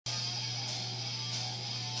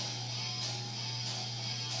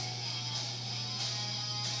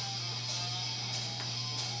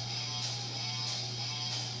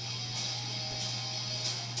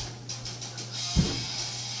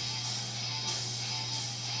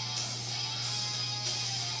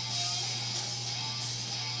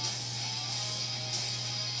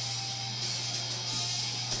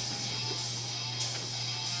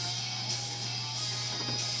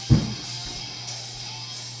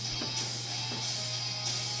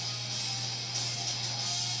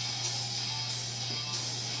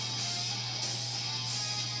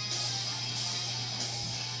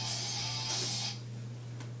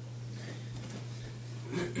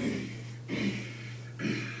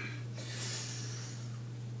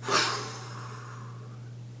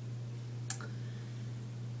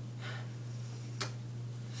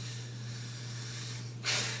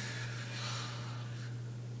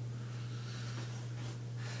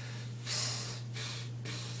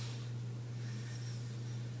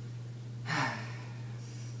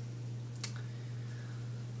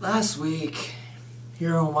Last week,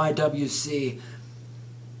 here on Y.W.C,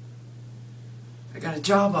 I got a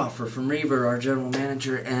job offer from Reaver, our general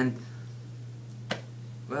manager, and,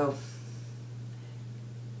 well,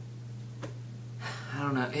 I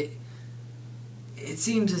don't know, it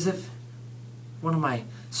seems as if one of my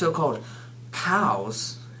so-called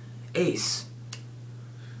pals, Ace,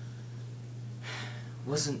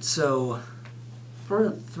 wasn't so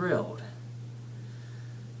thrilled.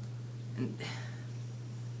 And,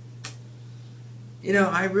 you know,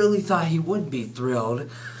 I really thought he would be thrilled,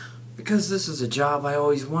 because this is a job I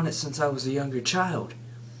always wanted since I was a younger child.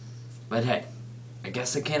 But hey, I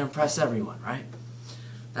guess I can't impress everyone, right?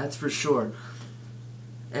 That's for sure.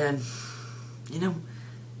 And, you know,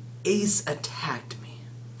 Ace attacked me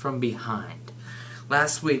from behind.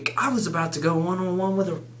 Last week, I was about to go one-on-one with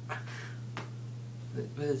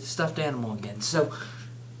a stuffed animal again. So,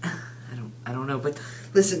 I don't know, but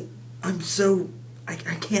listen, I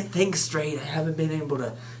can't think straight. I haven't been able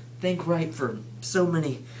to think right for so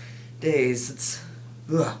many days.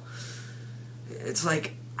 It's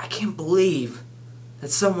like, I can't believe that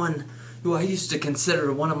someone who I used to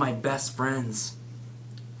consider one of my best friends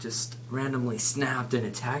just randomly snapped and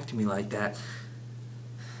attacked me like that.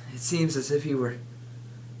 It seems as if he were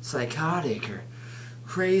psychotic or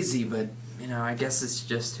crazy, but, you know, I guess it's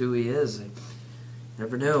just who he is. I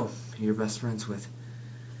never know who you're best friends with.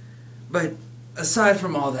 But aside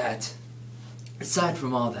from all that,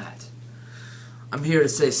 I'm here to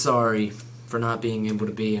say sorry for not being able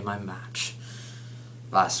to be in my match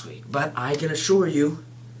last week. But I can assure you,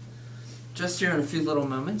 just here in a few little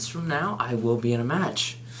moments from now, I will be in a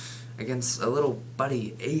match against a little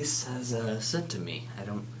buddy Ace has sent to me. I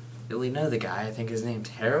don't really know the guy. I think his name's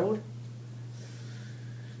Gerald.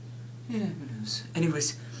 Yeah, who knows?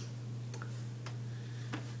 Anyways,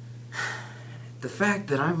 the fact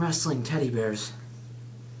that I'm wrestling teddy bears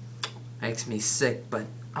makes me sick, but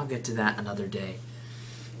I'll get to that another day.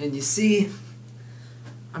 And you see,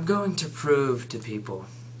 I'm going to prove to people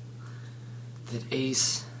that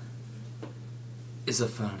Ace is a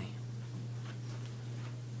phony.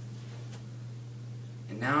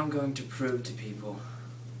 And now I'm going to prove to people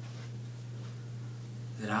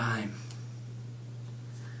that I'm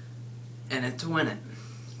in it to win it.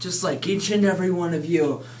 Just like each and every one of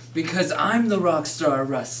you, because I'm the rock star of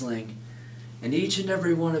wrestling. And each and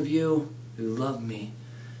every one of you who love me,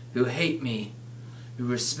 who hate me, who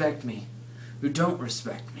respect me, who don't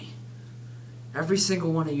respect me. Every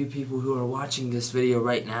single one of you people who are watching this video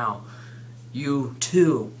right now, you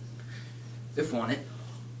too, if want it,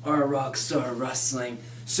 are a rock star of wrestling.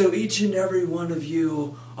 So each and every one of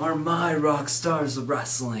you are my rock stars of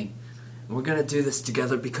wrestling. And we're gonna do this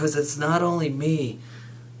together because it's not only me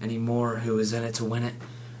anymore who is in it to win it.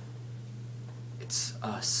 It's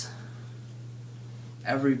us.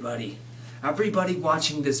 Everybody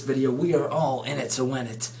watching this video, we are all in it to win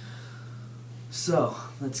it. So,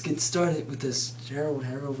 let's get started with this Gerald,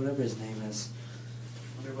 whatever his name is.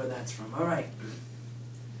 Wonder where that's from. Alright.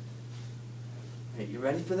 Hey, you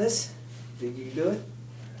ready for this? Think you can do it?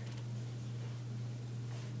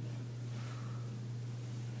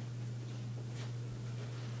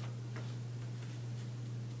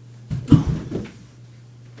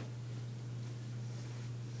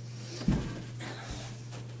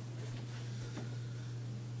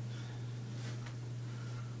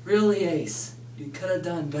 Really, Ace? You could have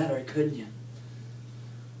done better, couldn't you?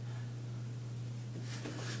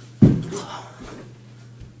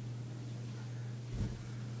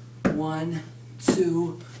 One,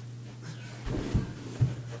 two.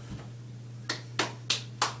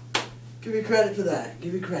 Give me credit for that.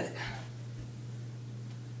 Give me credit.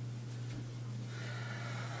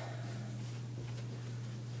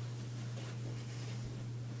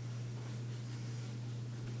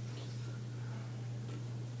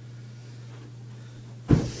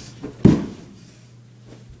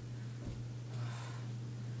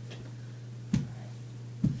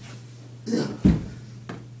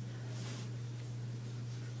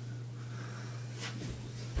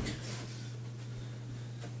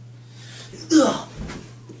 Ugh.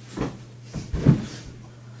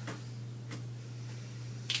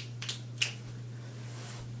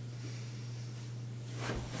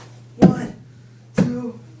 One,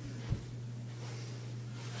 two.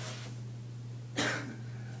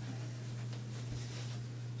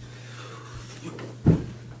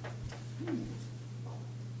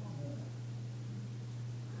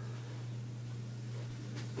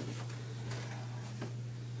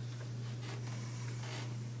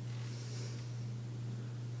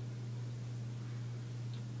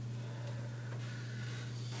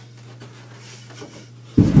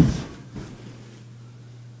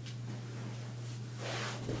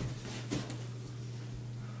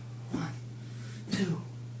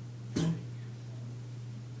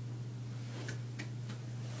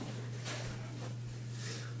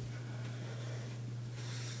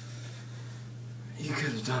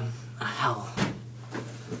 could have done a hell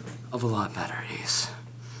of a lot better, Ace.